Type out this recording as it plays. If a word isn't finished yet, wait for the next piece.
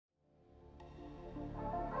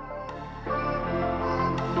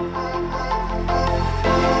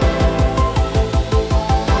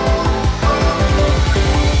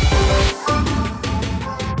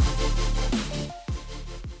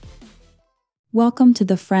Welcome to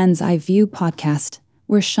the Friends I View podcast,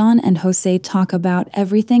 where Shaun and Jose talk about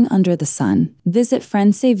everything under the sun. Visit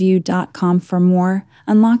friendsaveview.com for more,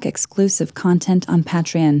 unlock exclusive content on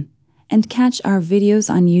Patreon, and catch our videos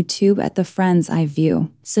on YouTube at The Friends I View.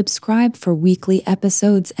 Subscribe for weekly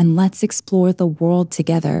episodes and let's explore the world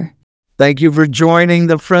together. Thank you for joining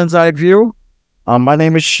the Friends I View. My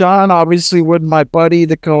name is Shaun, obviously with my buddy,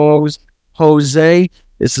 the co-host, Jose.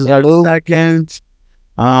 This is our second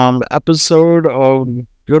episode of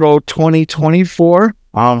good old 2024.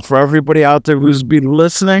 For everybody out there who's been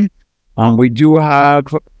listening, we do have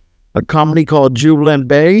a company called Jubilant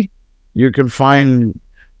Bay. You can find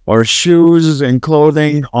our shoes and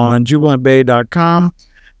clothing on jubilantbay.com,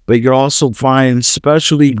 but you can also find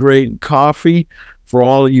specialty grade coffee for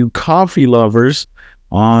all of you coffee lovers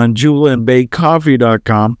on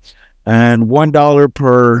jubilantbaycoffee.com, and $1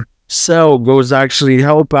 per sale goes actually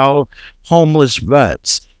help out homeless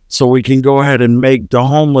vets, so we can go ahead and make the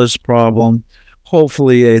homeless problem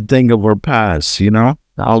hopefully a thing of our past. Now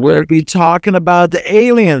we're going to be talking about the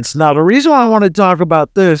aliens. Now, the reason why I want to talk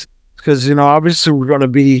about this is because obviously we're going to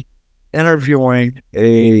be interviewing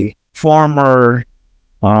a former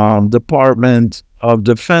Department of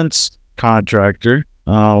Defense contractor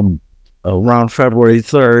around February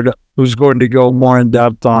 3rd, who's going to go more in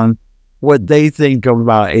depth on what they think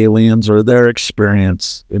about aliens or their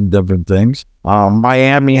experience in different things.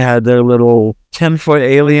 Miami had their little 10-foot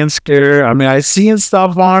alien scare. I mean, I seen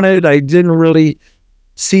stuff on it. I didn't really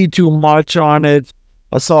see too much on it.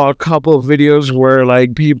 I saw a couple of videos where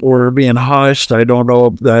like people were being hushed. I don't know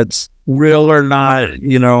if that's real or not.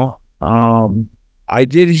 I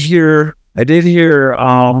did hear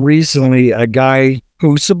recently a guy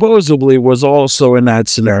who supposedly was also in that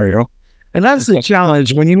scenario. And that's the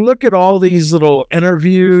challenge. When you look at all these little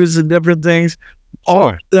interviews and different things,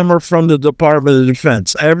 all of them are from the Department of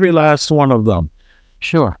Defense. Every last one of them.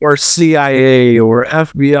 Sure. Or CIA or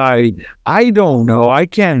FBI. I don't know. I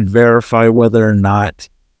can't verify whether or not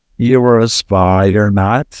you were a spy or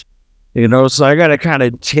not. So I got to kind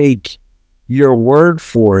of take your word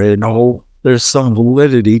for it and hope there's some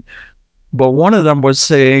validity. But one of them was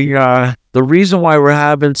saying the reason why we're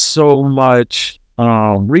having so much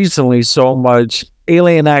recently so much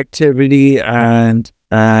alien activity and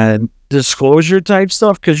disclosure type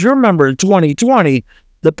stuff, because you remember in 2020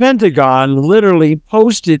 the Pentagon literally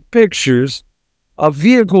posted pictures of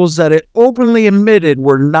vehicles that it openly admitted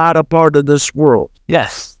were not a part of this world.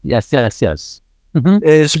 Yes.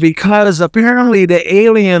 Is because apparently the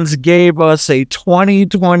aliens gave us a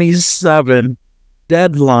 2027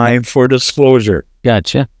 deadline for disclosure.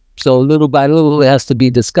 Gotcha. So little by little, it has to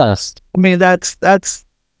be discussed. I mean, that's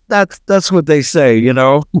what they say,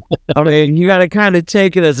 I mean, you got to kind of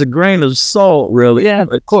take it as a grain of salt, really. Yeah,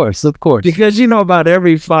 of course. Because, about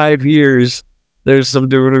every 5 years, there's some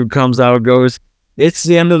dude who comes out and goes, it's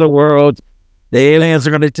the end of the world. The aliens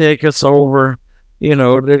are going to take us over.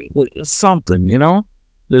 There's something,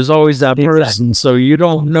 there's always that person. So you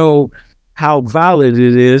don't know how valid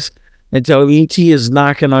it is until ET is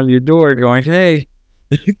knocking on your door going, hey,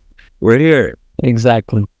 we're here.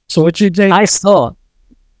 Exactly. So what you think? I saw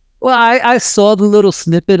the little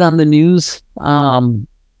snippet on the news,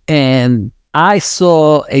 and I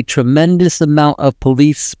saw a tremendous amount of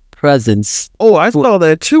police presence. Oh, I saw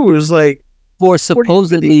that too. It was like for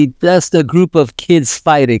supposedly just a group of kids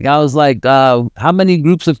fighting. I was like, how many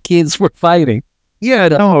groups of kids were fighting? Yeah,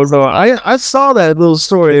 no. I saw that little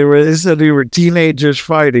story where they said they were teenagers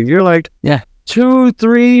fighting. You're like, yeah, 2,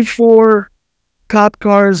 3, 4 cop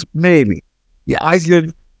cars, maybe. Yeah, I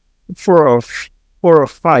could for a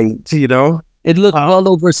fight, It looked well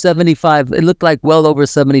over 75. It looked like well over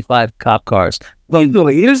 75 cop cars.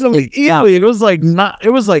 Easily. It was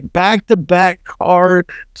like back-to-back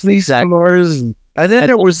police cars. And then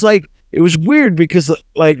it was weird because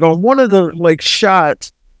like on one of the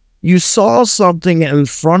shots, you saw something in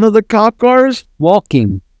front of the cop cars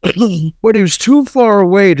walking. But it was too far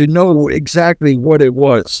away to know exactly what it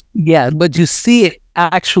was. Yeah, but you see it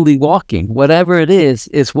actually walking. Whatever it is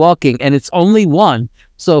walking, and it's only one.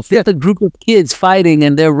 So if it's a group of kids fighting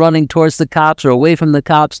and they're running towards the cops or away from the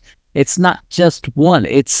cops, it's not just one.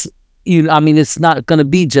 It's not going to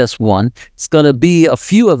be just one. It's going to be a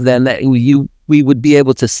few of them that we would be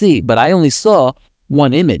able to see. But I only saw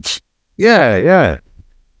one image. Yeah.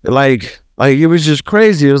 Like it was just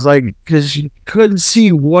crazy. It was like, because you couldn't see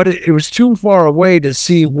it was too far away to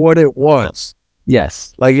see what it was.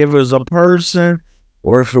 Yes. Like if it was a person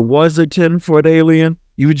or if it was a 10-foot alien,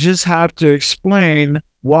 you would just have to explain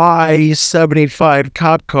why 75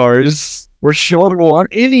 cop cars were showing up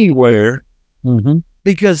anywhere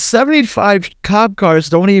because 75 cop cars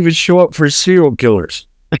don't even show up for serial killers.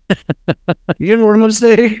 You know what I'm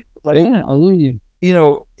saying? Like, Yeah, I hear you. you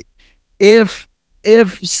know, if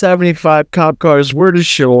 75 cop cars were to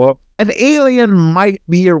show up, an alien might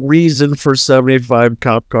be a reason for 75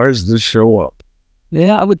 cop cars to show up.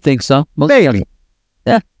 Yeah, I would think so. Maybe.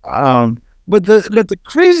 Yeah. But the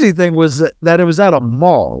crazy thing was that it was at a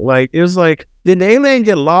mall. Like, it was like, did the alien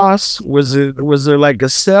get lost? Was there like a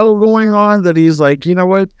sale going on that he's like, you know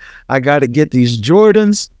what? I got to get these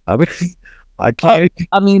Jordans. I mean, I can't.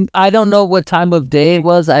 I mean, I don't know what time of day it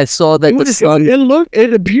was. I saw that the sun.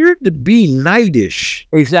 It appeared to be nightish.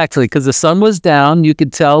 Exactly, because the sun was down. You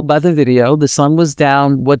could tell by the video. The sun was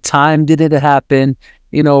down. What time did it happen?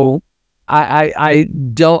 You know,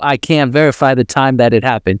 I can't verify the time that it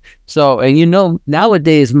happened. So, and you know,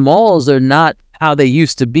 nowadays malls are not how they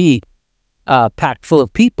used to be, packed full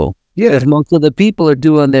of people. Yeah, Because most of the people are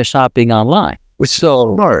doing their shopping online. which is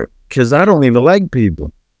smart because I don't even like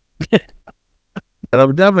people. And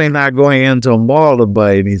I'm definitely not going into a mall to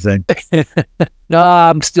buy anything. No,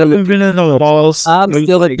 I'm still I've been in the malls. I'm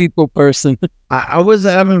still a people person. I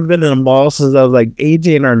haven't been in a mall since I was like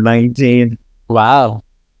 18 or 19. Wow.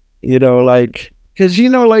 You know, like, because, you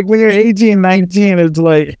know, like when you're 18, 19, it's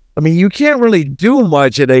like, I mean, you can't really do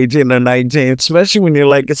much at 18 or 19, especially when you're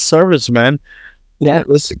like a serviceman. Yeah.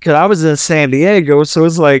 Because I was in San Diego. So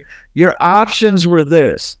it's like your options were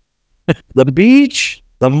this: the beach,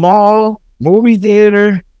 the mall, movie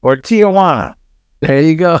theater, or Tijuana. There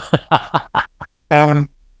you go.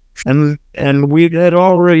 And we had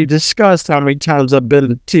already discussed how many times I've been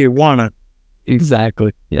to Tijuana.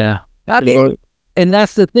 Exactly. Yeah. I You mean, know, and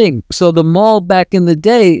that's the thing. So the mall back in the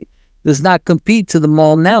day does not compete to the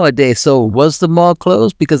mall nowadays. So was the mall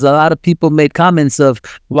closed? Because a lot of people made comments of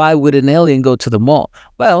why would an alien go to the mall?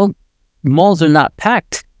 Well, malls are not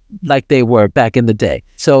packed like they were back in the day.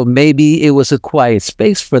 So maybe it was a quiet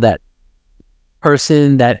space for that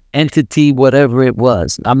person, that entity, whatever it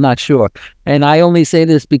was. I'm not sure. And I only say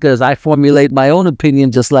this because I formulate my own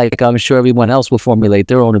opinion, just like I'm sure everyone else will formulate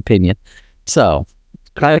their own opinion. So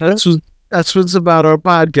that's what's about our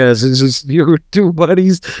podcast. It's just you two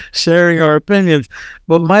buddies sharing our opinions.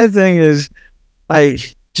 But my thing is,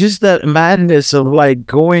 like, just that madness of like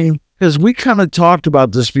going, because we kind of talked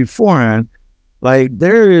about this beforehand. Like,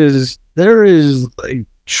 there is like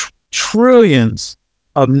trillions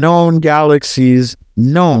of known galaxies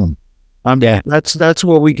known. Yeah. That's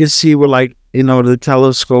what we can see with, like, you know, the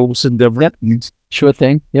telescopes and different things. sure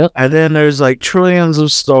thing. Yep. And then there's like trillions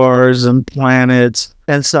of stars and planets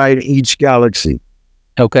inside each galaxy.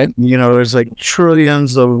 Okay. You know, there's like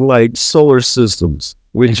trillions of like solar systems,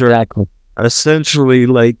 which Exactly. are essentially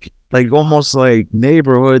like almost like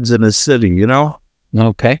neighborhoods in a city, you know?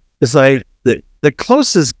 Okay. It's like the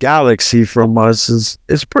closest galaxy from us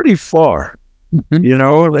is pretty far. Mhm. You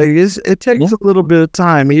know, like it takes a little bit of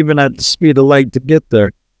time, even at the speed of light, to get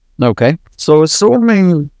there. Okay. So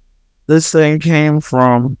assuming this thing came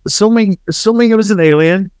from, assuming it was an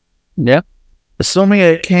alien, Yep. assuming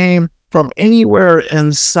it came from anywhere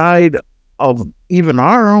inside of even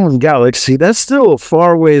our own galaxy, that's still a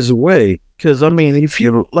far ways away. Because I mean, if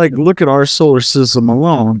you like look at our solar system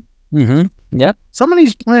alone, Mm-hmm. Yep. some of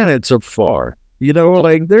these planets are far. You know,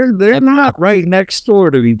 like they're not right next door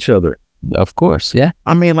to each other. Of course. Yeah.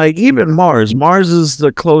 I mean, like even Mars. Mars is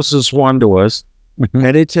the closest one to us. Mhm.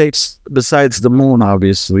 And it takes, besides the moon,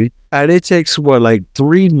 obviously, and it takes what, like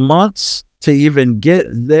 3 months to even get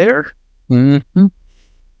there. Mm-hmm.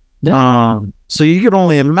 Yeah. So you can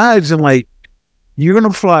only imagine, like, you're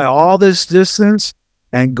gonna fly all this distance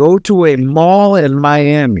and go to a mall in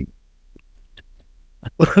Miami.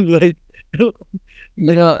 Like,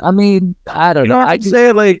 You know, I mean, I don't you know know. what I'm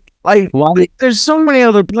saying? Why? There's so many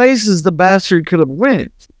other places the bastard could have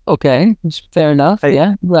went. Okay. Fair enough. Like-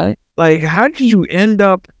 Yeah. Right. Like, how did you end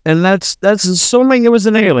up? And that's assuming it was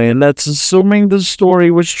an alien. That's assuming the story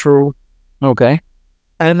was true. Okay.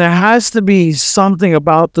 And there has to be something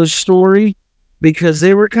about the story because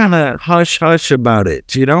they were kind of hush hush about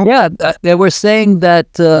it, you know? Yeah. They were saying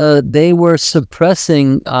that they were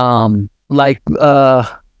suppressing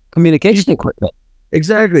communication equipment.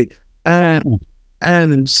 Exactly.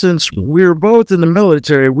 And since we're both in the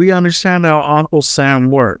military, we understand how Uncle Sam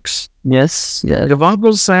works. Yes. Yeah. If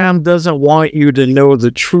Uncle Sam doesn't want you to know the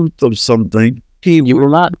truth of something, he You will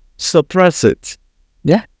will not. suppress it.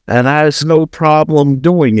 Yeah. And has no problem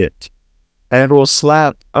doing it. And will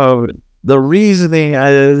slap the reasoning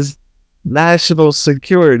as national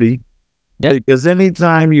security. Yep. Because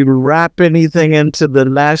anytime you wrap anything into the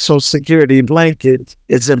national security blanket,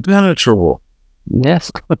 it's impenetrable.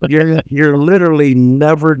 Yes. You're literally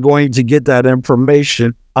never going to get that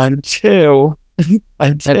information until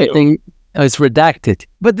Everything is redacted.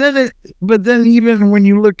 But then even when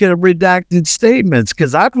you look at redacted statements,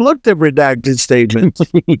 because I've looked at redacted statements,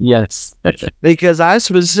 Yes. because I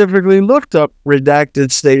specifically looked up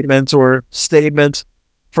redacted statements or statements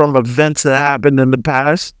from events that happened in the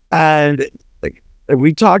past, and like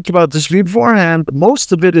we talked about this beforehand,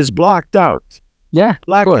 most of it is blocked out, Yeah.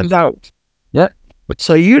 blacked out. Yeah.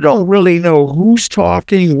 So you don't really know who's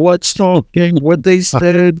talking, what's talking, what they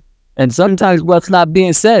said. And sometimes what's not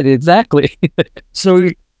being said, exactly. So,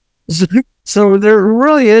 so there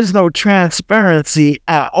really is no transparency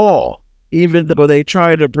at all, even though they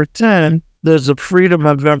try to pretend there's a freedom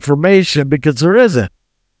of information, because there isn't.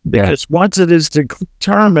 Because once it is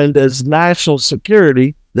determined as national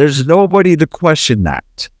security, there's nobody to question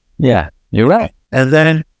that. Yeah, you're right. And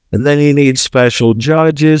then you need special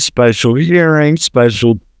judges, special hearings,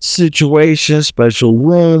 special situations, special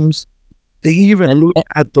rooms to even look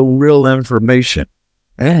at the real information.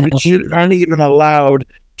 But you aren't even allowed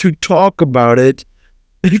to talk about it,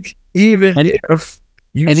 even if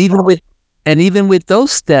you even with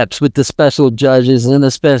those steps, with the special judges and the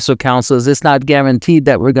special counsels, it's not guaranteed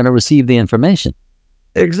that we're going to receive the information.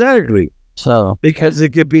 Exactly. So because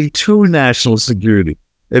it could be to national security,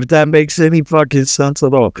 if that makes any fucking sense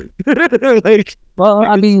at all. Well,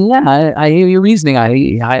 I mean, yeah, I hear your reasoning.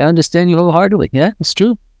 I understand you wholeheartedly. Yeah, it's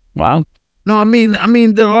true. Wow. No, I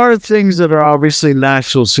mean, there are things that are obviously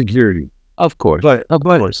national security, of course, but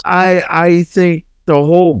I think the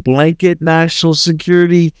whole blanket national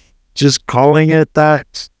security, just calling it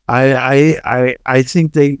that, I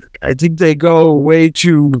think they go way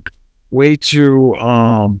too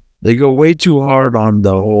they go way too hard on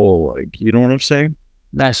the whole, like, you know what I'm saying?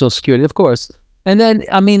 National security, of course. And then,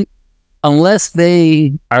 I mean, unless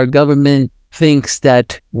our government thinks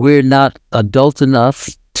that we're not adult enough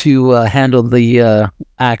to handle the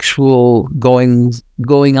actual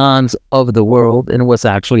going-ons of the world and what's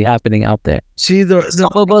actually happening out there. See,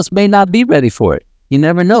 some of us may not be ready for it. You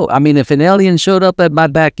never know. I mean, if an alien showed up at my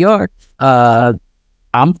backyard,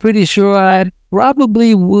 I'm pretty sure I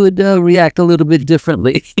probably would react a little bit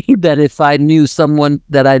differently than if I knew someone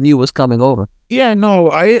that I knew was coming over. Yeah, no,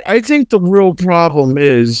 I think the real problem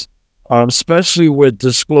is, especially with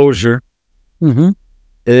disclosure,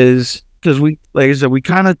 is because like I said, we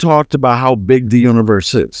kind of talked about how big the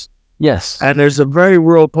universe is. Yes. And there's a very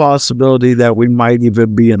real possibility that we might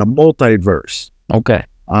even be in a multiverse. Okay.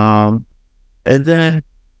 And then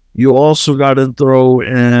you also got to throw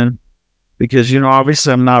in, because,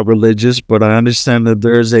 obviously I'm not religious, but I understand that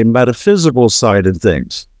there's a metaphysical side of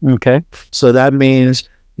things. Okay. So that means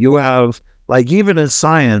you have, like, even in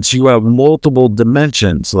science, you have multiple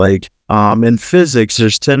dimensions. Like, in physics,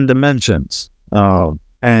 there's 10 dimensions.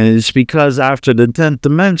 And it's because after the 10th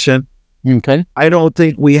dimension, I don't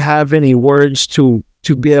think we have any words to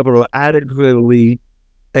be able to adequately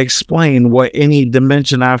explain what any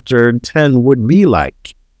dimension after 10 would be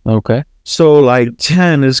like. Okay. So like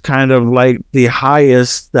 10 is kind of like the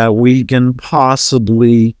highest that we can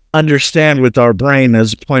possibly understand with our brain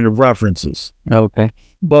as a point of references. Okay.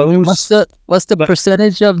 But what's the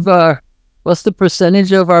percentage of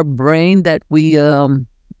our brain that we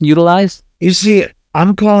utilize? You see,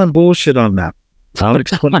 I'm calling bullshit on that. I'll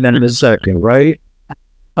explain that in a second, right?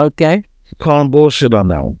 Okay. Calling bullshit on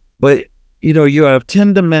that one. But, you have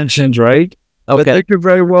 10 dimensions, right? Okay. But there could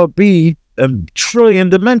very well be a trillion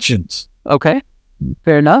dimensions. Okay.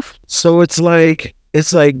 Fair enough. So it's like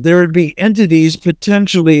there would be entities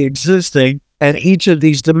potentially existing in each of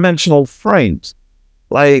these dimensional frames.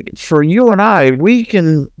 Like for you and I, we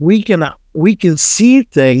can see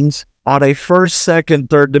things on a first, second,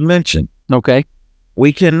 third dimension. Okay.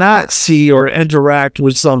 We cannot see or interact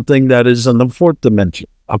with something that is in the fourth dimension.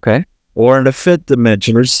 Okay. Or in the fifth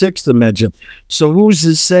dimension or sixth dimension. So who's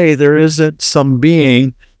to say there isn't some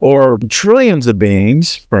being or trillions of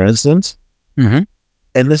beings, for instance, in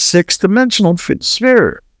the sixth dimensional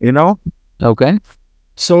sphere, Okay.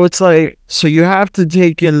 So it's like, so you have to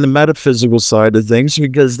take in the metaphysical side of things,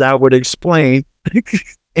 because that would explain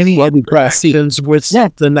any interactions with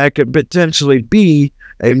something that could potentially be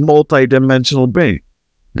a multi-dimensional being.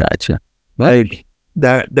 Gotcha. Like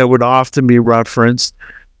that would often be referenced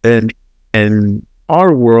in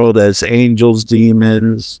our world as angels,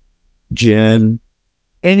 demons, jinn,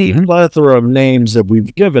 any plethora of names that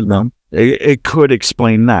we've given them. It could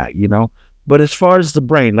explain that, But as far as the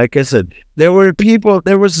brain, like I said, there's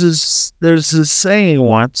this saying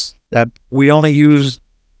once that we only use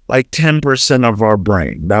like 10% of our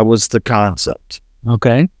brain. That was the concept.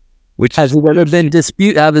 Okay. which Has it ever been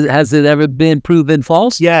Has it ever been proven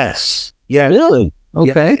false? yes, yeah, Really?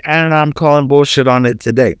 Okay. yeah, and I'm calling bullshit on it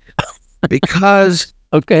today because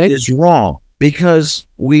Okay. it's wrong. Because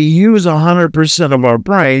we use 100% of our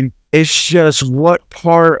brain. It's just what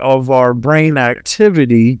part of our brain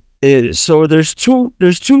activity is. So there's two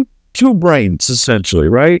brains essentially,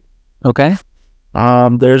 right? Okay.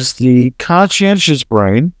 There's the conscientious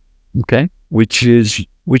brain, Okay. which is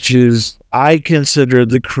I consider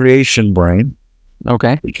the creation brain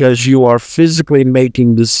Okay. because you are physically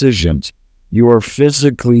making decisions. You are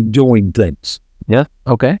physically doing things. Yeah.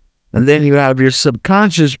 Okay. And then you have your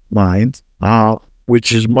subconscious mind,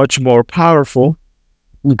 which is much more powerful.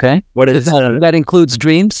 Okay. What is That includes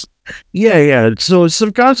dreams? Yeah. So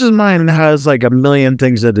subconscious mind has like a million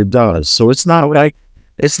things that it does. So it's not like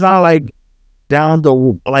down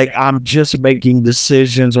to like I'm just making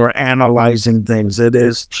decisions or analyzing things.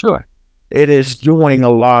 Sure. It is doing a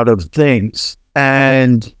lot of things.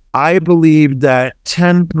 And I believe that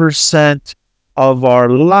 10% of our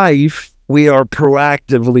life we are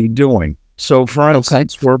proactively doing. So for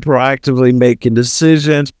instance, we're proactively making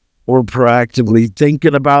decisions, we're proactively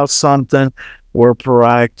thinking about something, we're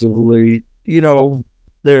proactively,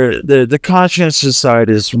 the conscientious side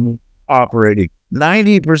is operating.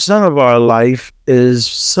 90% of our life is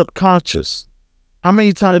subconscious. How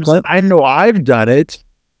many times I know I've done it,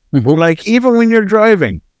 like even when you're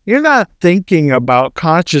driving, you're not thinking about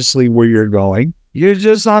consciously where you're going. You're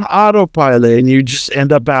just on autopilot and you just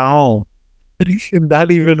end up at home.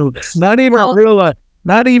 not even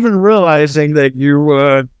realizing that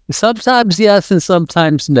you Sometimes yes and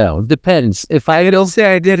sometimes no. Depends. If I don't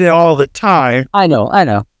say I did it all the time. I know.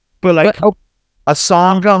 But like a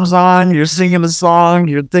song comes on, you're singing a song,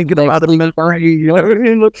 you're thinking about a memory,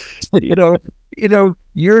 you're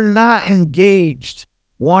not engaged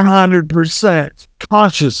 100%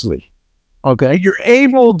 consciously. Okay. You're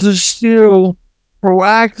able to still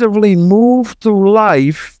proactively move through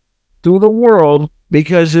life, through the world,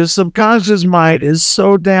 because your subconscious mind is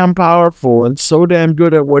so damn powerful and so damn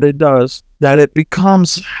good at what it does that it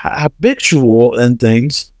becomes habitual in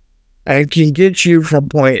things and can get you from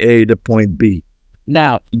point A to point B.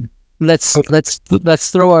 Now, let's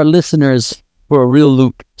throw our listeners for a real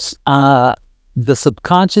loop. The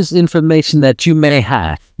subconscious information that you may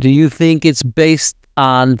have, do you think it's based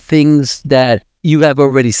on things that you have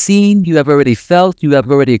already seen, you have already felt, you have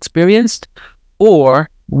already experienced, or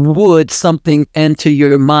would something enter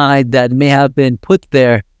your mind that may have been put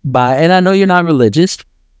there by, and I know you're not religious,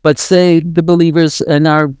 but say the believers and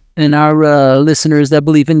our listeners that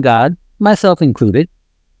believe in God, myself included,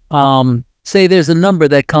 say there's a number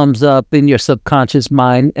that comes up in your subconscious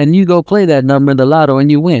mind and you go play that number in the lotto and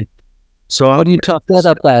you win. So what do you talk that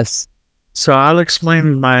up as? So I'll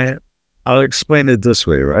explain it this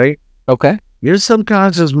way, right? Okay. Your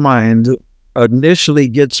subconscious mind initially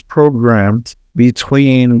gets programmed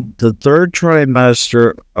between the third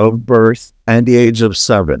trimester of birth and the age of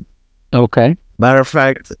 7. Okay. Matter of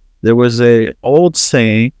fact, there was a old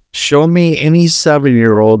saying, show me any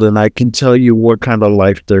 7-year-old and I can tell you what kind of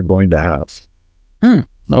life they're going to have.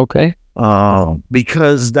 Okay.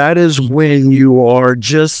 Because that is when you are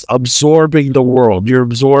just absorbing the world. You're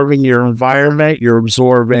absorbing your environment. You're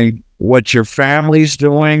absorbing what your family's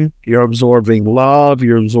doing. You're absorbing love.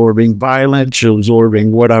 You're absorbing violence. You're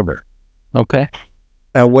absorbing whatever. Okay.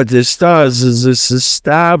 And what this does is this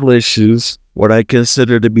establishes what I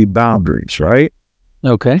consider to be boundaries, right?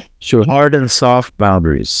 Okay, sure. Hard and soft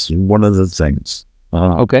boundaries, one of the things.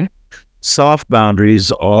 Okay. Soft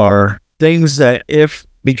boundaries are things that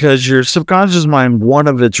because your subconscious mind, one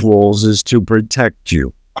of its roles is to protect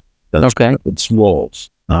you. That's okay. Its roles.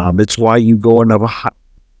 It's why you go into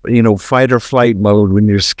fight or flight mode when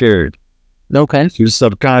you're scared. Okay. Your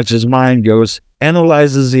subconscious mind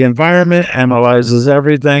analyzes the environment, analyzes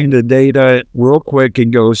everything, the data real quick,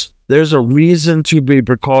 and goes, there's a reason to be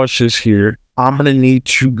precautious here. I'm going to need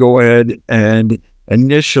to go ahead and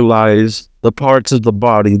initialize the parts of the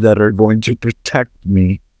body that are going to protect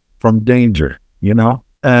me from danger,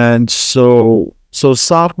 And so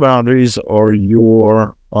soft boundaries are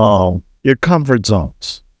your comfort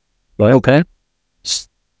zones. Right? Okay.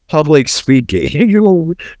 Public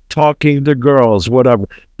speaking, talking to girls, whatever.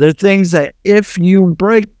 They're things that if you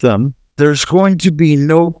break them, there's going to be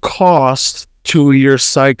no cost to your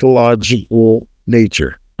psychological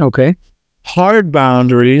nature. Okay. Hard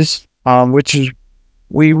boundaries, which is,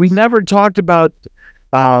 we never talked about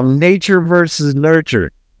nature versus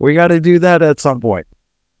nurture. We got to do that at some point.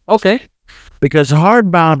 Okay. Because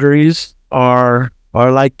hard boundaries are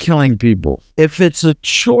like killing people. If it's a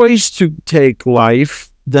choice to take life,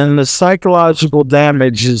 then the psychological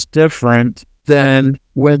damage is different than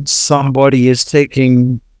when somebody is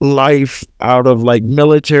taking life out of like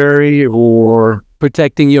military or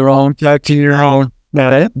Protecting your own. protecting your own.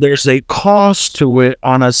 Now, there's a cost to it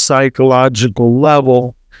on a psychological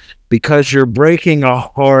level because you're breaking a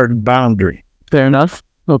hard boundary. Fair enough.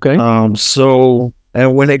 Okay. So,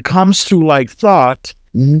 and when it comes to like thought,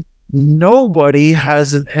 nobody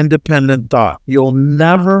has an independent thought. You'll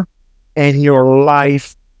never in your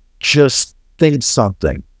life just think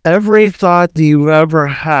something. Every thought that you ever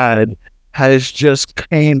had has just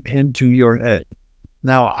came into your head.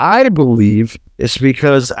 Now, I believe it's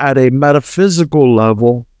because at a metaphysical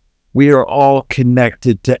level, we are all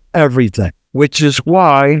connected to everything, which is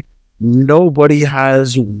why nobody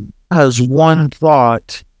has one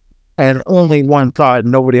thought and only one thought,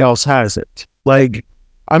 and nobody else has it. Like,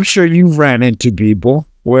 I'm sure you've ran into people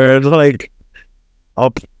where like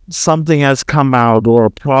something has come out or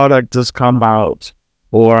a product has come out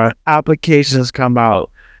or an application has come out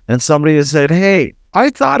and somebody has said, hey, I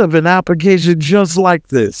thought of an application just like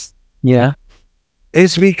this. Yeah.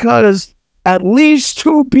 It's because at least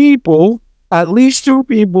two people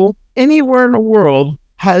anywhere in the world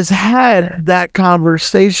has had that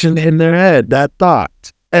conversation in their head, that thought.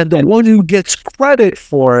 And the one who gets credit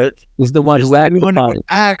for it is the one who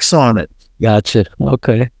acts on it. Gotcha.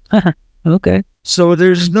 Okay. Okay. So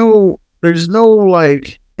there's no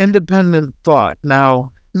like independent thought.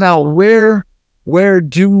 Now where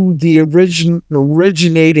do the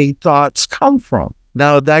originating thoughts come from?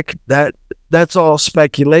 Now that's all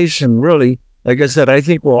speculation, really. Like I said, I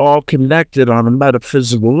think we're all connected on a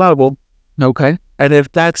metaphysical level. Okay. And if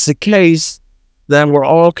that's the case, then we're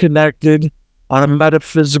all connected on a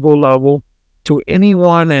metaphysical level to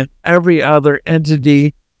anyone and every other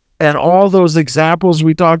entity. And all those examples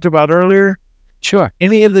we talked about earlier, sure,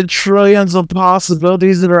 any of the trillions of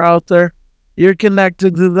possibilities that are out there, you're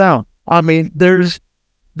connected to them. I mean, there's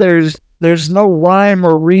no rhyme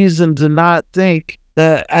or reason to not think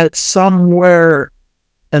that at somewhere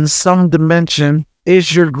in some dimension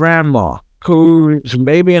is your grandma, who's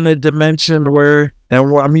maybe in a dimension where,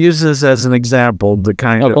 and I'm using this as an example to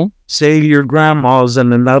kind of say your grandma's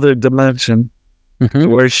in another dimension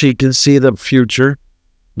where she can see the future.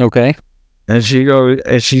 Okay. And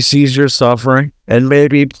she sees your suffering and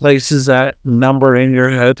maybe places that number in your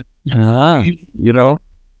head. You know?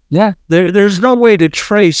 Yeah. There's no way to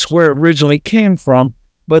trace where it originally came from,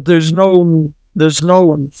 but there's no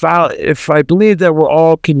if I believe that we're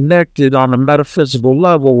all connected on a metaphysical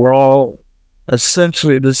level, we're all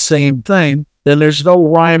essentially the same thing, then there's no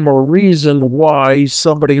rhyme or reason why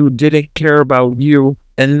somebody who didn't care about you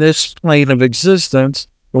in this plane of existence,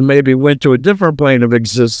 or maybe went to a different plane of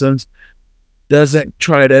existence, doesn't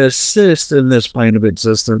try to assist in this plane of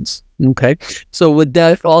existence. Okay. So would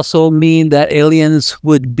that also mean that aliens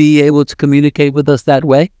would be able to communicate with us that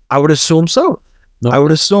way? I would assume so. No. I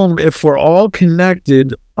would assume if we're all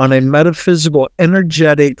connected on a metaphysical,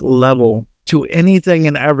 energetic level to anything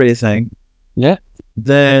and everything,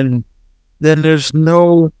 then there's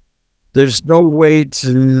no way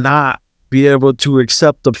to not be able to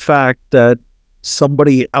accept the fact that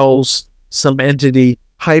somebody else, some entity,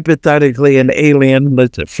 hypothetically an alien,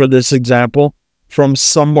 for this example, from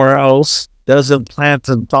somewhere else, doesn't plant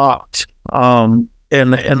a thought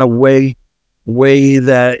in a way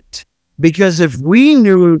that, because if we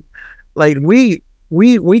knew, like we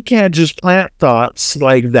can't just plant thoughts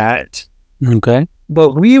like that. Okay.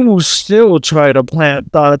 But we will still try to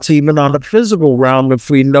plant thoughts even on the physical realm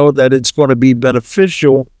if we know that it's going to be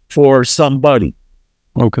beneficial for somebody.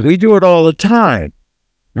 Okay. We do it all the time.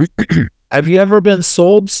 Have you ever been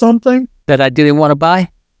sold something that I didn't want to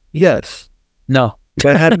buy? Yes. No.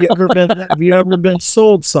 But have you ever been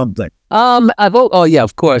sold something? Yeah,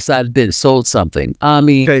 of course I've been sold something. I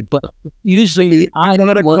mean, okay, but usually I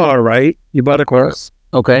bought a car, right? You bought a car.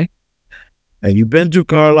 Okay. And you've been to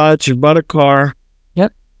car lots, you bought a car.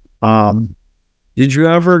 Yep. Did you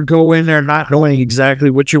ever go in there not knowing exactly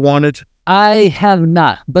what you wanted? I have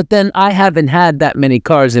not, but then I haven't had that many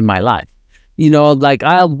cars in my life. You know, like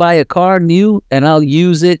I'll buy a car new and I'll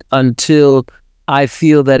use it until I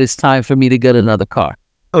feel that it's time for me to get another car.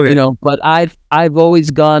 Okay. You know, but I've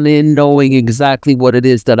always gone in knowing exactly what it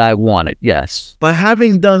is that I wanted. Yes. But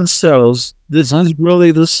having done sales, this is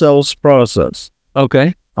really the sales process.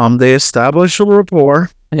 Okay. They establish a rapport.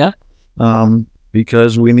 Yeah.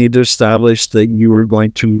 Because we need to establish that you are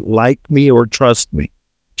going to like me or trust me.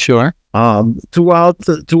 Sure. Throughout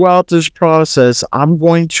this process, I'm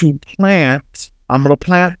going to plant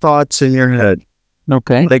thoughts in your head.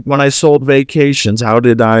 Okay. Like when I sold vacations, how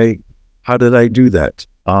did I do that?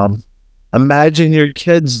 Imagine your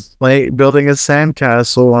kids building a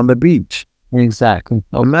sandcastle on the beach. Exactly.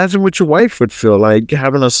 Imagine what your wife would feel like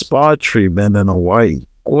having a spa treatment in Hawaii.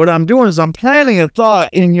 What I'm doing is I'm planting a thought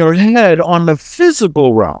in your head on the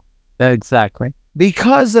physical realm. Exactly.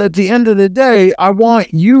 Because at the end of the day, I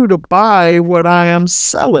want you to buy what I am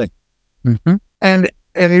selling. Mm-hmm. And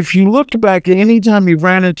if you look back at any time you've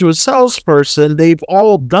ran into a salesperson, they've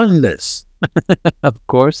all done this. Of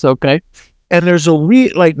course. Okay. And there's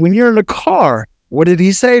like when you're in a car, what did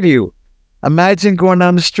he say to you? Imagine going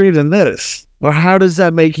down the street in this. Or how does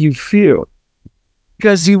that make you feel?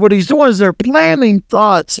 Because what he's doing is they're planting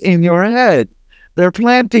thoughts in your head. They're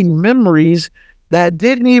planting memories that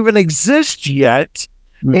didn't even exist yet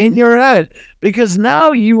in your head. Because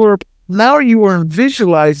now you're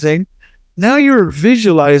visualizing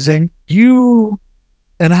you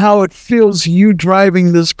and how it feels you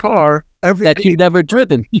driving this car every that you've never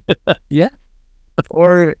driven. Yeah.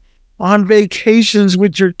 Or on vacations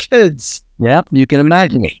with your kids. Yeah, you can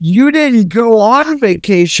imagine it. You didn't go on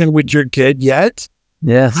vacation with your kid yet.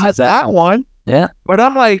 Yes. Not that one. Yeah. But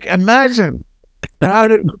I'm like, imagine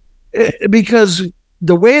because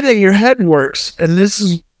the way that your head works, and this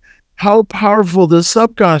is how powerful the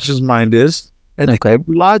subconscious mind is, and okay,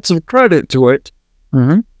 lots of credit to it,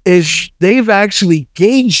 is they've actually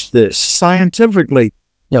gauged this scientifically.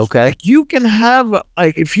 Okay. Like you can have,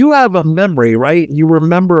 if you have a memory, right? You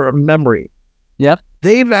remember a memory. Yep.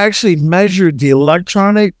 They've actually measured the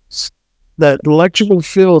electronics, the electrical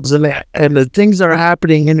fields, and the things that are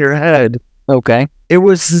happening in your head. Okay. It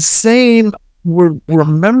was the same. We're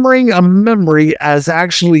remembering a memory as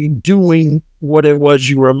actually doing what it was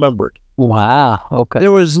you remembered. Wow. Okay.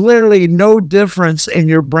 There was literally no difference in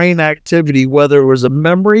your brain activity, whether it was a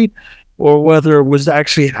memory or whether it was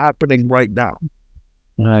actually happening right now.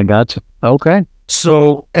 I got you. Okay.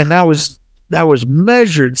 So, and that was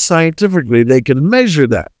measured scientifically. They can measure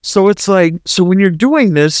that. So it's like, so when you're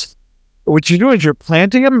doing this, what you're doing is you're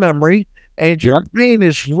planting a memory, and your brain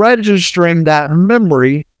is registering that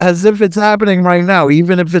memory as if it's happening right now,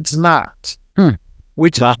 even if it's not.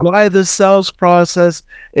 Which is why the sales process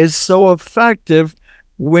is so effective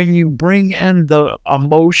when you bring in the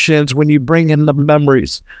emotions, when you bring in the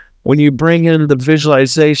memories, when you bring in the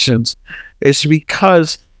visualizations. It's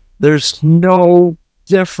because there's no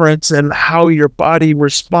difference in how your body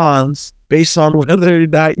responds based on whether or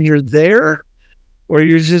not you're there or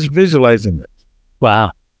you're just visualizing it.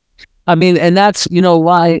 Wow. I mean, and that's,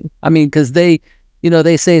 why, because they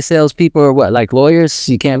say salespeople are like lawyers.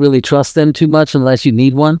 You can't really trust them too much unless you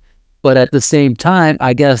need one. But at the same time,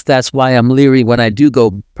 I guess that's why I'm leery when I do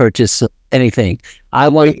go purchase anything. I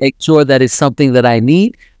want to make sure that it's something that I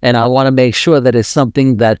need, and I want to make sure that it's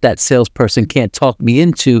something that salesperson can't talk me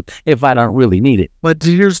into if I don't really need it. But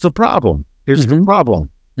here's the problem. The problem.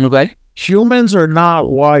 Okay. Humans are not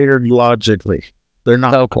wired logically. They're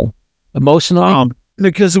not. Okay. Emotional?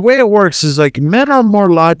 Because the way it works is like men are more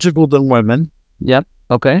logical than women. Yep.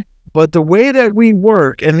 Okay. But the way that we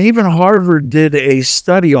work, and even Harvard did a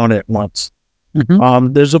study on it once.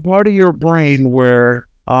 There's a part of your brain where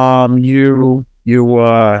where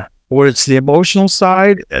it's the emotional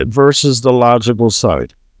side versus the logical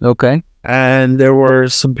side. Okay. And there were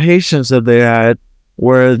some patients that they had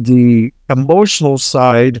where the emotional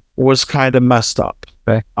side was kind of messed up.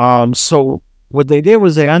 Okay. So what they did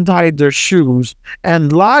was they untied their shoes,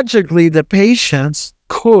 and logically the patients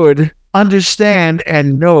could understand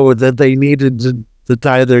and know that they needed to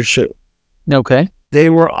tie their shoe. Okay. They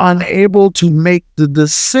were unable to make the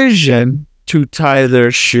decision to tie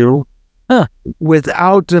their shoe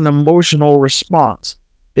without an emotional response,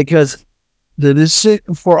 because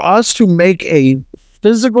for us to make a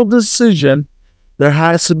physical decision, there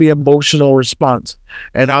has to be emotional response.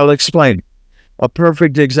 And I'll explain a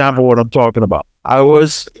perfect example of what I'm talking about. I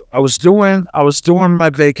was doing my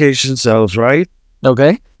vacation sales, right?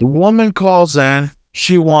 Okay. The woman calls in.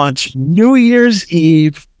 She wants New Year's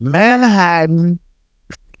Eve, Manhattan,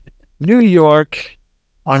 New York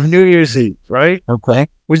on New Year's Eve, right? Okay.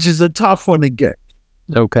 Which is a tough one to get.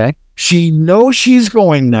 Okay. She knows she's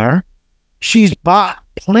going there. She's bought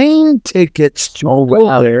plane tickets to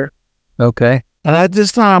go there. Okay. And at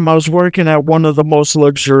this time, I was working at one of the most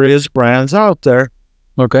luxurious brands out there.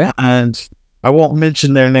 Okay. And I won't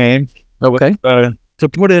mention their name. Okay. To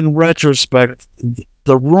put it in retrospect,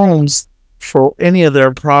 the rooms for any of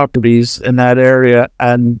their properties in that area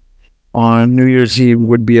and on New Year's Eve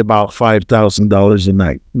would be about $5,000 a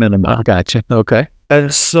night minimum. I gotcha. Okay.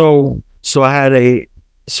 And so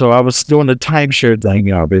I was doing the timeshare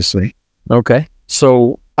thing, obviously. Okay.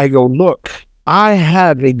 So I go, look, I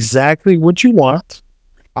have exactly what you want.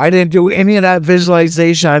 I didn't do any of that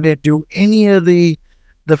visualization. I didn't do any of the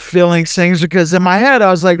feelings things because in my head I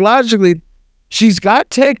was like, logically, she's got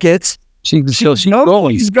tickets. She's She's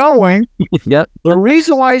going. going. Yep. The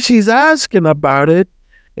reason why she's asking about it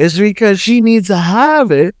is because she needs to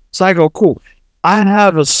have it. So I go, cool. I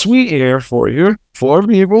have a suite here for you. 4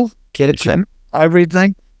 people, kitchen,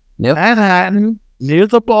 everything. Yep. Manhattan, near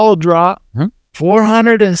the ball drop.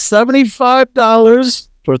 $475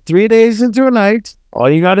 for 3 days and 2 nights. All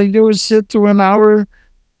you got to do is sit through an hour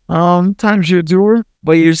times your tour,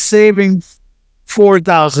 but you're saving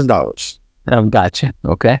 $4,000. Gotcha.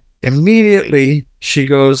 Okay. Immediately, she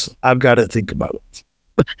goes, I've got to think about it.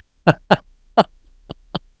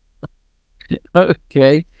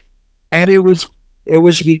 Okay. And it was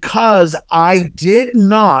because I did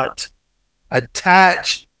not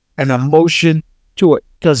attach an emotion to it.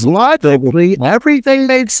 Because logically, everything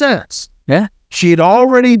made sense. Yeah. She had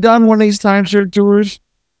already done one of these timeshare tours.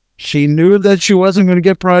 She knew that she wasn't going to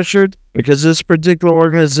get pressured because this particular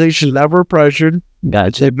organization never pressured.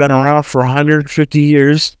 Gotcha. They've been around for 150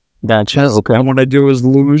 years. Gotcha. Okay. All I want to do is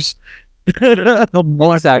lose.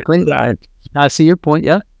 Exactly. I see your point.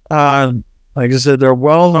 Yeah. Like I said, they're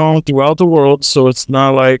well known throughout the world, so it's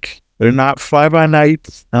not like they're not fly by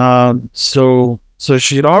night. So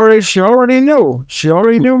she already knew.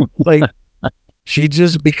 Like she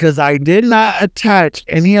just, because I did not attach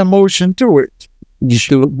any emotion to it.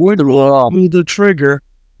 She would pull the trigger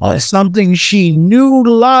on something she knew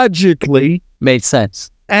logically made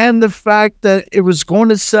sense. And the fact that it was going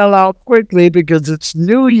to sell out quickly because it's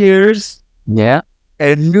New Year's. Yeah.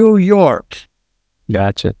 And New York.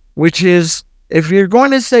 Gotcha. Which is, if you're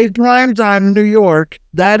going to say primetime New York,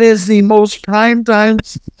 that is the most primetime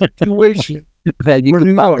situation that you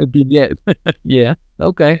could probably get. Yeah.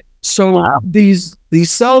 Okay. So these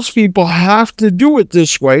salespeople have to do it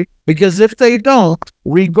this way, because if they don't,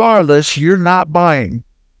 regardless, you're not buying,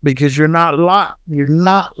 because you're not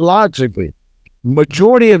logically.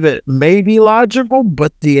 Majority of it may be logical,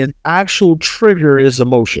 but the actual trigger is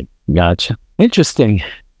emotion. Gotcha. Interesting.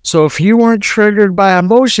 So if you weren't triggered by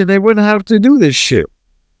emotion, they wouldn't have to do this shit.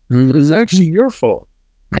 It's actually your fault.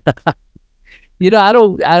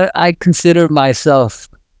 I consider myself,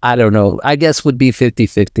 I don't know, I guess would be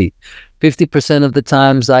 50-50. 50% of the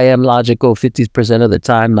times I am logical, 50% of the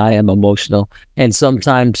time I am emotional. And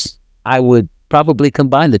sometimes I would probably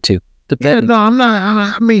combine the two. Depending. Yeah, no, I'm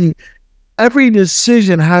not. I mean, every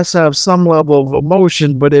decision has to have some level of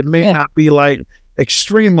emotion, but it may not be like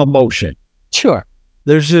extreme emotion. Sure.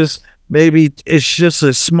 There's just, maybe it's just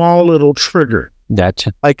a small little trigger.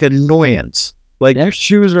 Gotcha. Like annoyance. Like your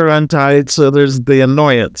shoes are untied, so there's the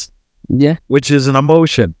annoyance. Yeah. Which is an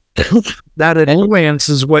emotion. That annoyance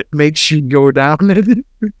is what makes you go down it.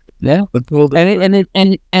 Yeah.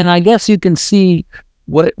 And I guess you can see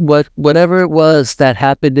whatever it was that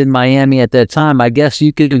happened in Miami at that time, I guess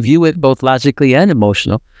you could view it both logically and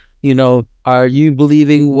emotional. Are you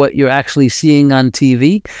believing what you're actually seeing on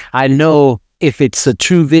TV? I know if it's a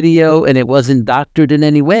true video and it wasn't doctored in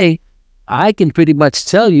any way, I can pretty much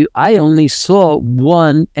tell you I only saw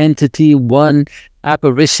one entity, one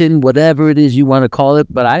apparition, whatever it is you want to call it,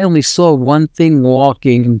 but I only saw one thing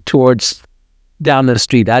walking towards down the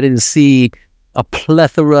street. I didn't see a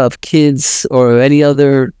plethora of kids or any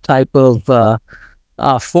other type of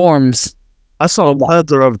forms. I saw a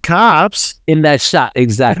plethora of cops in that shot.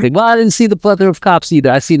 Exactly. Well, I didn't see the plethora of cops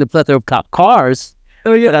either. I seen the plethora of cop cars.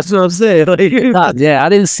 Oh yeah, that's what I'm saying. Yeah, I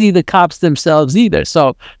didn't see the cops themselves either.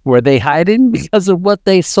 So were they hiding because of what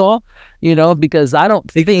they saw? Because I don't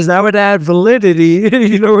think that would add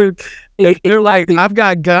validity. They're like, I've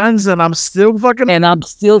got guns and I'm still fucking, and I'm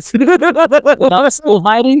still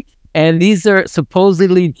hiding. And these are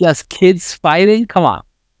supposedly just kids fighting. Come on.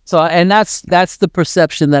 So, and that's the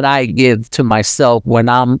perception that I give to myself when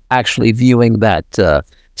I'm actually viewing that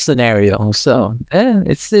scenario. So,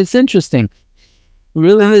 it's interesting.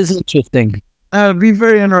 Really is interesting. It'd be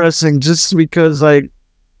very interesting, just because I've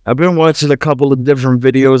been watching a couple of different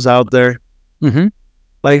videos out there. Mm-hmm.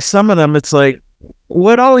 Like some of them, it's like,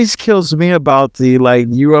 what always kills me about the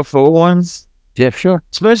UFO ones, yeah, sure,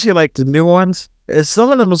 especially the new ones, is some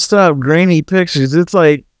of them will still have grainy pictures. It's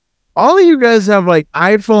like, all of you guys have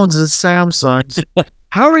iPhones and Samsungs.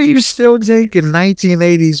 How are you still taking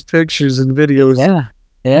 1980s pictures and videos?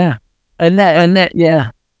 Yeah, and that,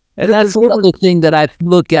 yeah. And that's another thing that I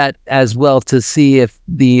look at as well to see if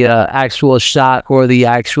the actual shot or the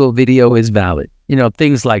actual video is valid.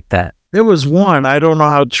 Things like that. There was one, I don't know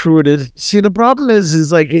how true it is. See, the problem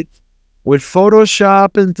is it with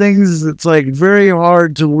Photoshop and things, it's very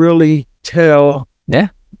hard to really tell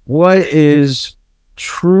what is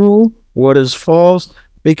true, what is false.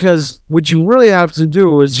 Because what you really have to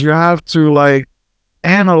do is you have to like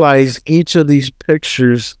analyze each of these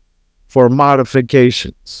pictures for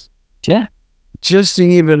modifications. Yeah. Just to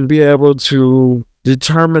even be able to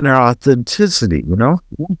determine their authenticity, you know?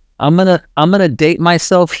 I'm gonna date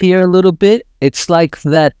myself here a little bit. It's like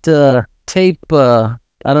that tape. I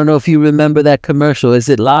don't know if you remember that commercial. Is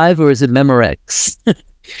it Live or is it Memorex?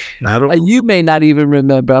 I don't. You may not even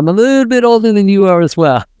remember. I'm a little bit older than you are as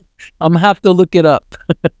well. I'm gonna have to look it up.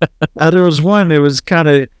 There was one. It was kind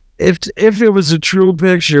of if it was a true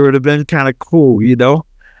picture, it would have been kind of cool, you know.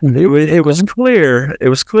 It was clear. It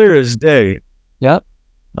was clear as day. Yep.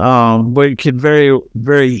 But it could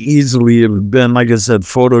very easily have been, like I said,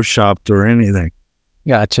 photoshopped or anything.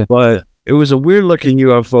 Gotcha. But it was a weird looking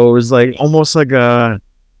UFO. It was like almost like a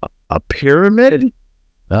pyramid.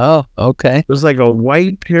 Oh, okay. It was like a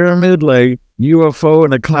white pyramid, like UFO,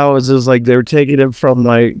 and the clouds is like they were taking it from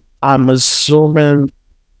like, I'm assuming,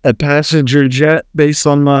 a passenger jet based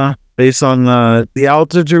on the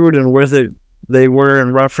altitude and where they were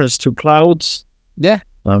in reference to clouds. Yeah.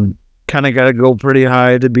 Kind of got to go pretty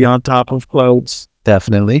high to be on top of clouds,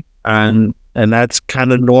 Definitely. and that's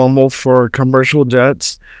kind of normal for commercial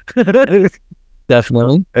jets.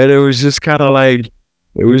 Definitely. And it was just kind of like,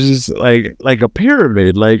 it was just like a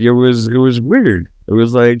pyramid. Like it was weird. It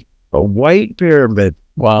was like a white pyramid.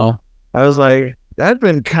 Wow. I was like, that'd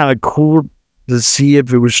been kind of cool to see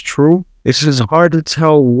if it was true. It's just hard to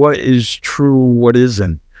tell what is true, what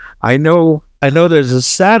isn't. I know there's a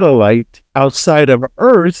satellite outside of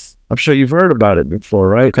Earth. I'm sure you've heard about it before,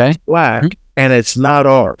 right? Okay. It's black, and it's not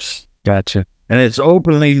ours. Gotcha. And it's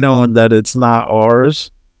openly known that it's not ours,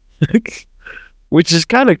 which is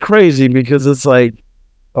kind of crazy because it's like,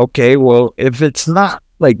 okay, well, if it's not,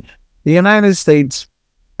 like, the United States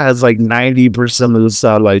has like 90% of the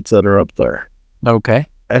satellites that are up there. Okay.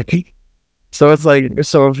 So it's like,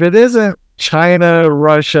 so if it isn't China,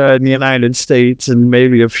 Russia, and the United States, and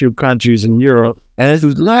maybe a few countries in Europe, and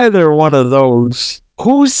it's neither one of those,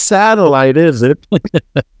 whose satellite is it?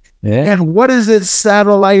 Yeah. And what is it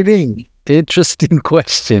satelliting? Interesting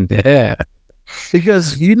question. Yeah.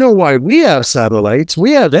 Because you know why we have satellites.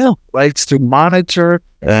 We have satellites to monitor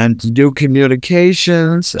and to do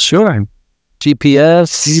communications. Sure.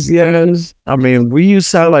 GPS. I mean, we use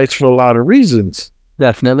satellites for a lot of reasons.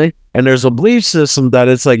 Definitely. And there's a belief system that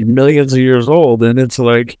it's like millions of years old. And it's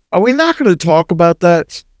like, are we not going to talk about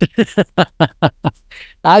that?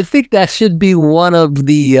 I think that should be one of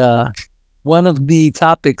the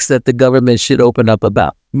topics that the government should open up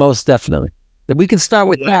about. Most definitely. That we can start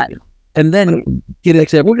with that and then get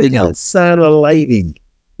into everything else. Satelliting.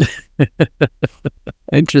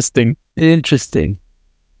 Interesting.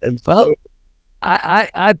 And Well,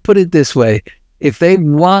 I put it this way. If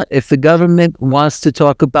the government wants to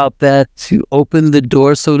talk about that to open the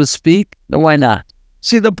door, so to speak, then why not?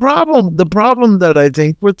 see, the problem that I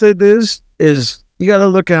think with it is you got to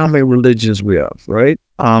look at how many religions we have, right?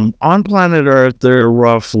 On planet Earth, there are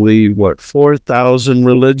roughly 4,000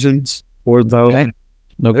 religions. 4,000.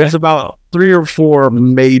 Okay. There's about 3 or 4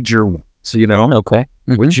 major ones, you know, Okay.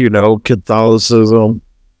 which Catholicism,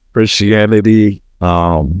 Christianity,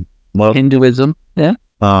 Hinduism. Yeah.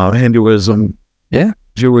 Hinduism, Yeah.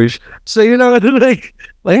 Jewish. So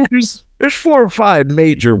like there's 4 or 5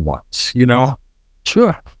 major ones,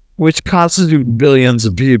 Sure. which constitute billions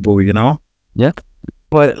of people, Yeah.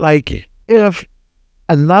 But like if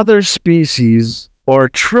another species or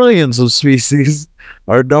trillions of species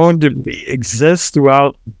are known to exist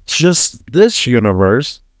throughout just this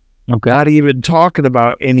universe, Okay. not even talking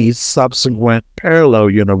about any subsequent parallel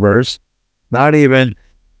universe, not even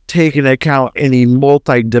taking into account any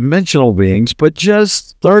multi-dimensional beings, but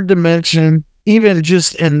just third dimension, even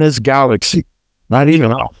just in this galaxy, not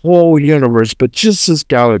even a whole universe, but just this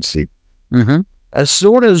galaxy. Mm-hmm. As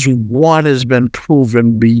soon as one has been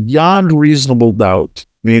proven beyond reasonable doubt,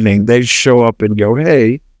 meaning they show up and go,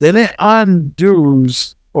 hey, then it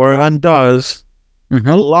undoes or undoes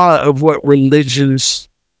a lot of what religions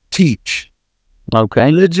teach. Okay.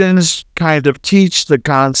 Religions kind of teach the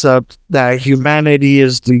concept that humanity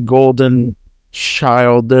is the golden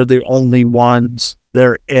child. They're the only ones.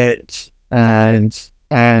 They're it. And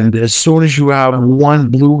as soon as you have one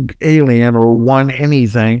blue alien or one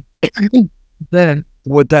anything, then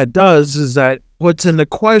what that does is that puts into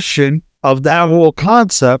question of that whole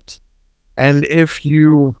concept. And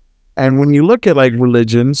when you look at like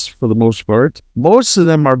religions, for the most part, most of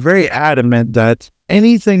them are very adamant that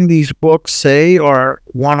anything these books say are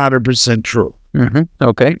 100% true. Mm-hmm.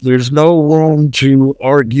 Okay. There's no room to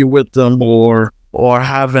argue with them or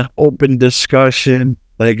have an open discussion.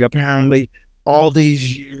 Like apparently all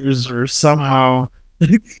these years or somehow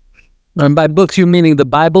And by books, you meaning the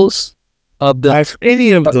Bibles of the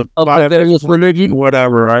Any of the various religions,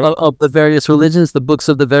 whatever, right? of the various religions, the books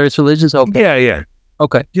of the various religions. Okay. Yeah.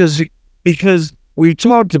 Okay. Because we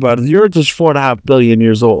talked about it. The Earth is 4.5 billion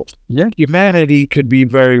years old. Yeah. Humanity could be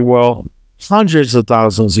very well hundreds of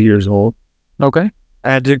thousands of years old. Okay.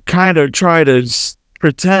 And to kind of try to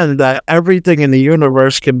pretend that everything in the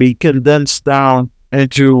universe can be condensed down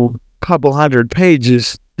into a couple hundred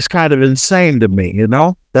pages is kind of insane to me, you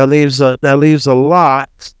know? That leaves a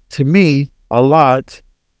lot, to me, a lot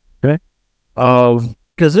of,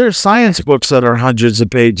 because there's science books that are hundreds of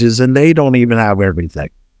pages and they don't even have everything.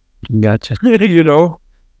 Gotcha. You know?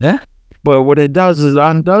 Yeah. But what it does is it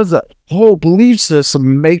undoes that whole belief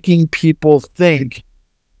system, making people think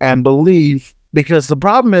and believe. Because the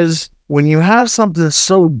problem is when you have something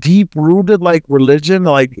so deep rooted like religion,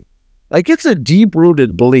 like it's a deep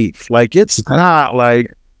rooted belief. Like it's not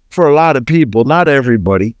like for a lot of people, not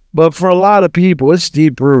everybody, but for a lot of people, it's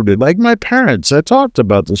deep rooted. Like my parents, I talked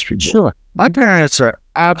about this before. Sure. My parents are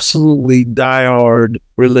absolutely diehard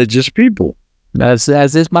religious people. As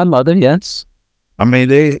is my mother, yes. I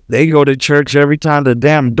mean, they go to church every time the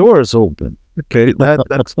damn door is open. Okay,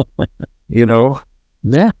 that's, you know.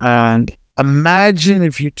 Yeah. And imagine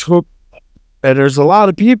if you took, and there's a lot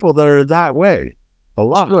of people that are that way. A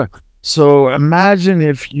lot. Sure. So imagine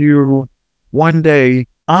if you one day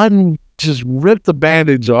just ripped the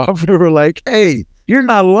bandage off and were like, hey, you're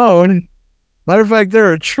not alone. Matter of fact, there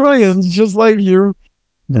are trillions just like you.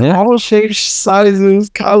 Yeah. All shapes, sizes,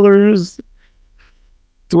 colors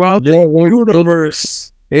throughout the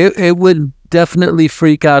universe. It would definitely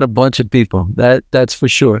freak out a bunch of people. That's for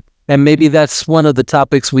sure. And maybe that's one of the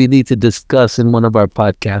topics we need to discuss in one of our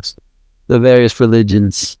podcasts. The various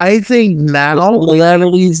religions. I think now,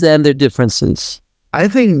 similarities and their differences. I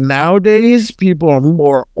think nowadays people are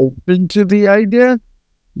more open to the idea.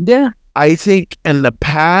 Yeah. I think in the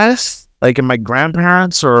past, like in my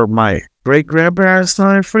grandparents or my great-grandparents'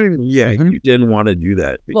 time frame, you didn't want to do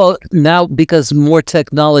that. Well, now because more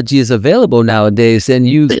technology is available nowadays and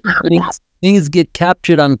things get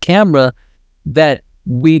captured on camera that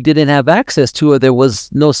we didn't have access to, or there was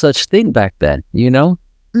no such thing back then, you know?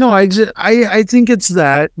 No, I think it's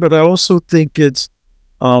that, but I also think it's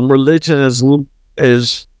religion is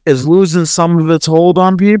losing some of its hold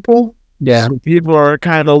on people. Yeah. So people are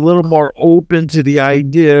kind of a little more open to the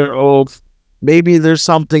idea of maybe there's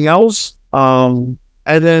something else. And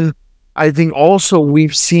then I think also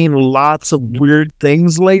we've seen lots of weird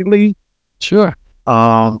things lately. Sure.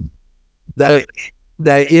 That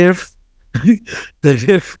if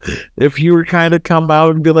if you were kind of come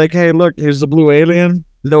out and be like, hey, look, here's the blue alien,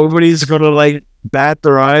 nobody's gonna like bat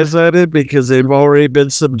their eyes at it because they've already been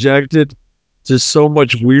subjected to so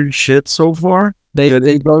much weird shit so far.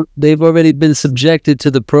 They've already been subjected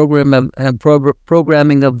to the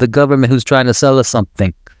programming of the government who's trying to sell us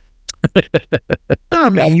something. I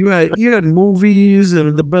mean, you had movies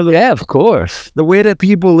and yeah, of course, the way that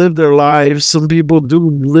people live their lives. Some people do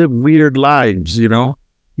live weird lives, you know.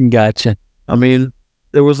 Gotcha. I mean,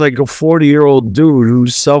 there was like a 40-year-old dude who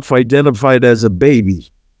self-identified as a baby.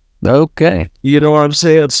 Okay. You know what I'm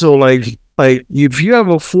saying? So like if you have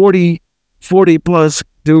a 40 plus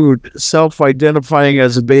dude self-identifying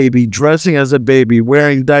as a baby, dressing as a baby,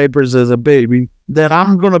 wearing diapers as a baby, then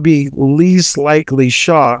I'm going to be least likely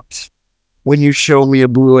shocked when you show me a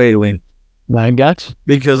blue alien. I got you.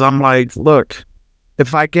 Because I'm like, look,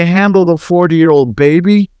 if I can handle the 40-year-old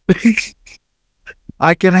baby,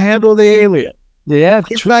 I can handle the alien. Yeah.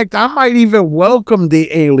 In fact, I might even welcome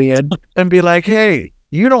the alien and be like, hey,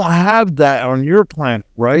 you don't have that on your planet,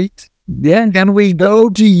 right? Yeah. Can we go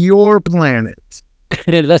to your planet?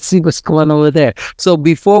 Let's see what's going on over there. So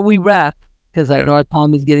before we wrap, because I know our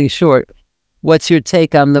time is getting short, what's your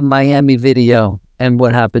take on the Miami video and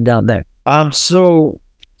what happened down there? So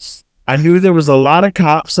I knew there was a lot of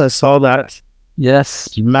cops. I saw that.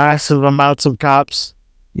 Yes. Massive amounts of cops.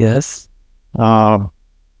 Yes.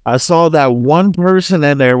 I saw that one person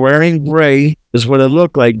in there wearing gray is what it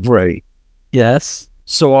looked like, gray. Yes.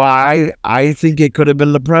 So I think it could have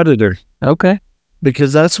been the Predator. Okay.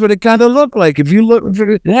 Because that's what it kind of looked like. If you look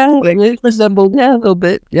for it, it resembled a little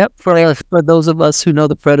bit. Yep. For those of us who know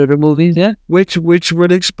the Predator movies, yeah. Which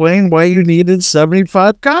would explain why you needed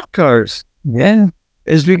 75 cop cars. Yeah.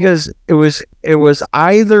 Is because it was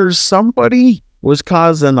either somebody was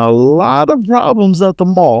causing a lot of problems at the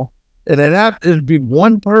mall, and it had to be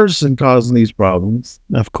one person causing these problems.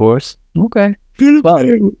 Of course. Okay. But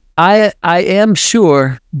I am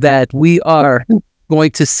sure that we are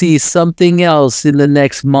going to see something else in the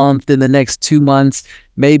next month, in the next 2 months,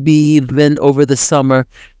 maybe even over the summer,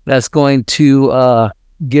 that's going to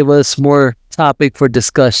give us more topic for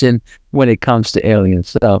discussion when it comes to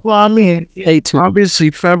aliens. So, Well, I mean, stay tuned.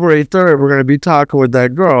 obviously February 3rd, we're going to be talking with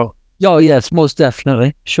that girl. Oh, yes, most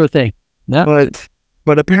definitely. Sure thing. Yeah.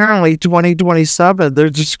 But apparently 2027, they're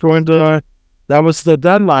just going to, that was the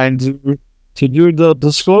deadline to do the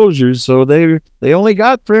disclosures. So they only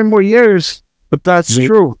got 3 more years, but that's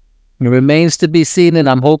true. It remains to be seen, and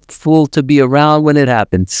I'm hopeful to be around when it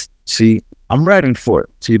happens. See, I'm ready for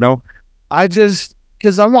it. You know,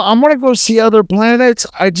 because I want to go see other planets.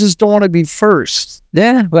 I just don't want to be first.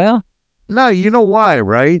 Yeah, well. No, you know why,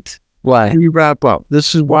 right? Why? We wrap up.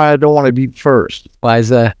 This is why I don't want to be first. Why is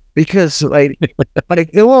that? Because like the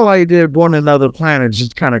whole idea of going to another planet is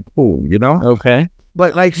just kind of cool, you know? Okay.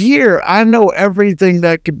 But like here, I know everything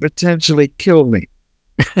that could potentially kill me.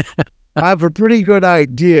 I have a pretty good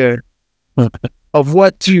idea of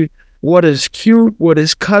what is cute, what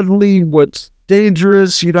is cuddly, what's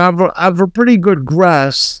dangerous. You know, I have a pretty good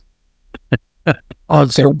grasp on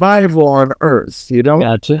survival on Earth, you know?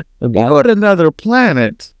 Gotcha. You go to another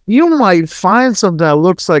planet, you might find something that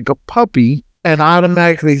looks like a puppy and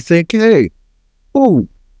automatically think, hey, ooh,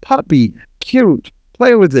 puppy, cute,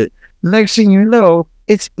 play with it. Next thing you know,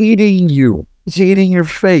 it's eating you. It's eating your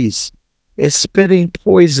face. It's spitting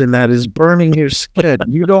poison that is burning your skin.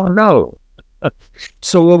 You don't know.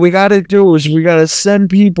 So what we got to do is we got to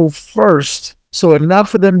send people first so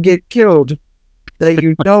enough of them get killed that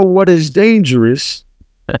you know what is dangerous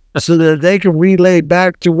so that they can relay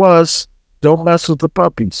back to us, don't mess with the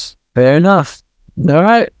puppies. Fair enough. All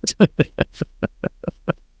right. All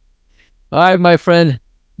right, my friend.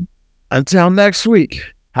 Until next week.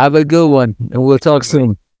 Have a good one, and we'll talk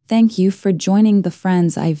soon. Thank you for joining the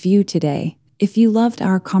Friends Eye View today. If you loved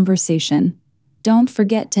our conversation, don't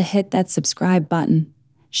forget to hit that subscribe button,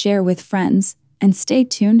 share with friends, and stay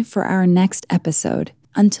tuned for our next episode.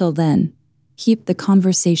 Until then, keep the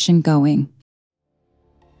conversation going.